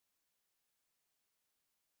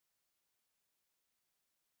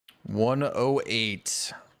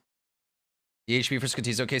108. EHP for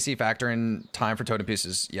Skotizo KC, factor in time for totem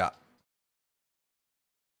pieces. Yeah.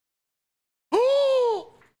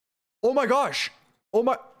 Oh my gosh. Oh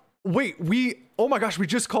my. Wait, oh my gosh, we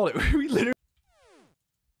just called it. We literally.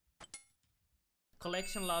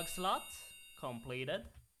 Collection log slot completed.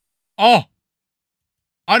 Oh!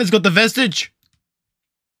 I just got the vestige.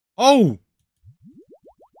 Oh!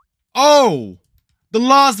 Oh! The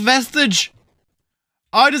last vestige.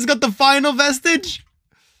 I just got the final vestige.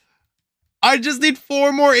 I just need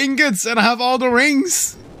 4 more ingots and I have all the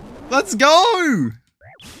rings. Let's go!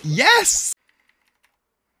 Yes!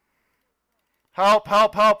 Help,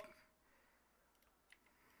 help, help!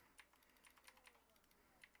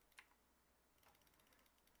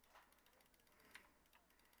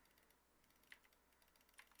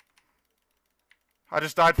 I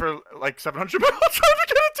just died for like 700 miles trying to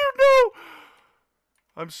get it to no!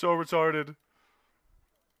 I'm so retarded.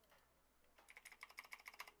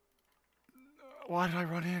 Why did I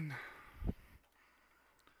run in?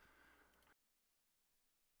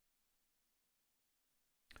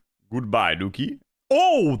 Goodbye, Dookie.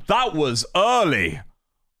 Oh, that was early.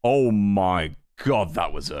 Oh my god,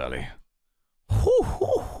 that was early. Hoo,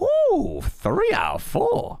 hoo, hoo. 3 out of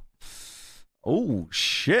 4. Oh,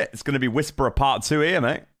 shit. It's going to be Whisperer Part 2 here,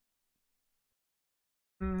 mate.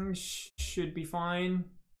 Should be fine.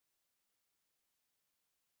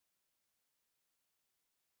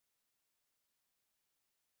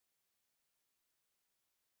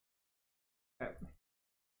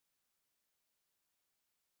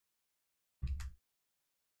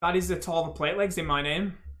 That is the Torva plate legs in my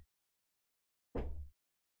name.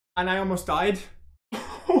 And I almost died.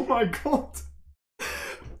 Oh my god.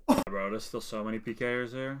 Bro, there's still so many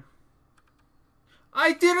PKers here.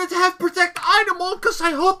 I didn't have protect animal because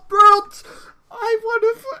I hot brought. I wanna.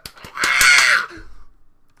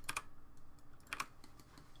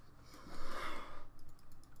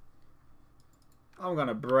 I'm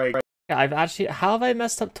gonna break. I've actually, how have I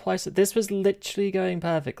messed up twice? This was literally going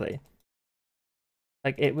perfectly.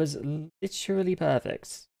 Like, it was literally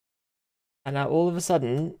perfect. And now all of a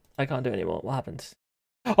sudden, I can't do it anymore. What happened?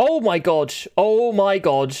 Oh my god! Oh my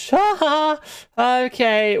god!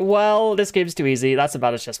 Okay, well, this game's too easy. That's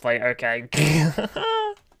about as just play. Okay.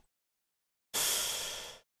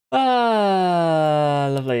 Ah,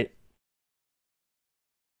 lovely.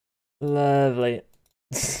 Lovely.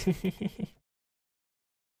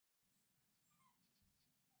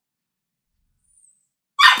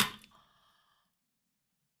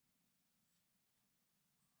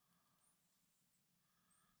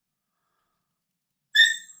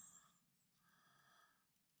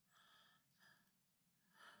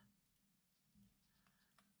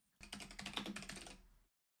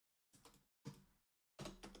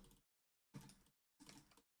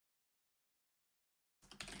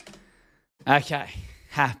 Okay,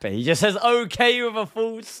 happy. He just says okay with a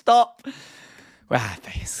full stop. We're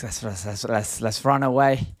happy. Let's run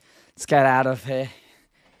away. Let's get out of here.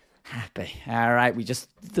 Happy. All right, we just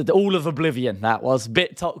did all of oblivion. That was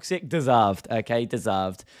bit toxic. Deserved. Okay,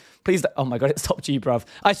 deserved. Please. Oh my god, it's top G, bruv.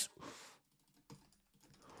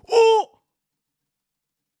 Oh!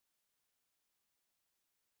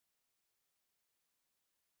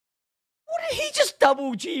 What did he just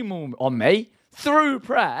double G on me through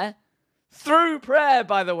prayer? Through prayer,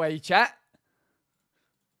 by the way, chat.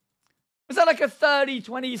 Was that like a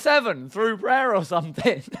 30-27 through prayer or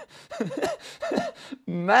something?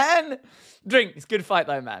 Man. Drink. It's a good fight,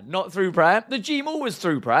 though, man. Not through prayer. The Gmaul was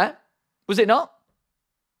through prayer. Was it not?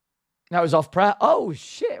 That was off prayer. Oh,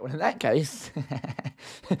 shit. Well, in that case,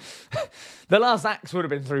 the last axe would have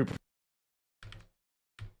been through prayer.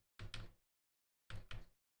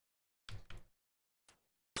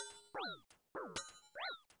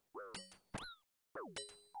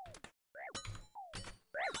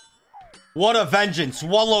 What a vengeance.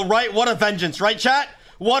 Wallow, right? What a vengeance, right, chat?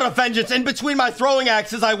 What a vengeance. In between my throwing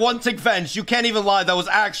axes, I one tick venged. You can't even lie. That was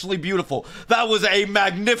actually beautiful. That was a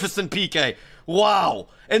magnificent PK. Wow.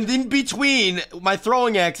 And in between my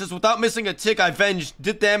throwing axes, without missing a tick, I venged,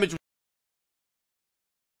 did damage.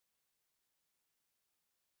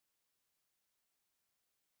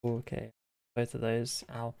 Okay. Both of those.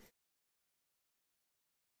 Ow.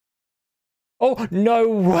 Oh,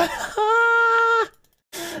 no!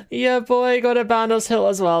 Yeah, boy, got a bandos hilt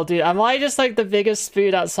as well, dude. Am I just like the biggest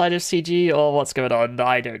spoon outside of CG, or what's going on?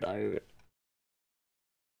 I don't know.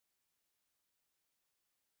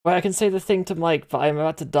 Well, I can say the thing to Mike, but I'm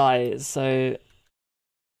about to die, so...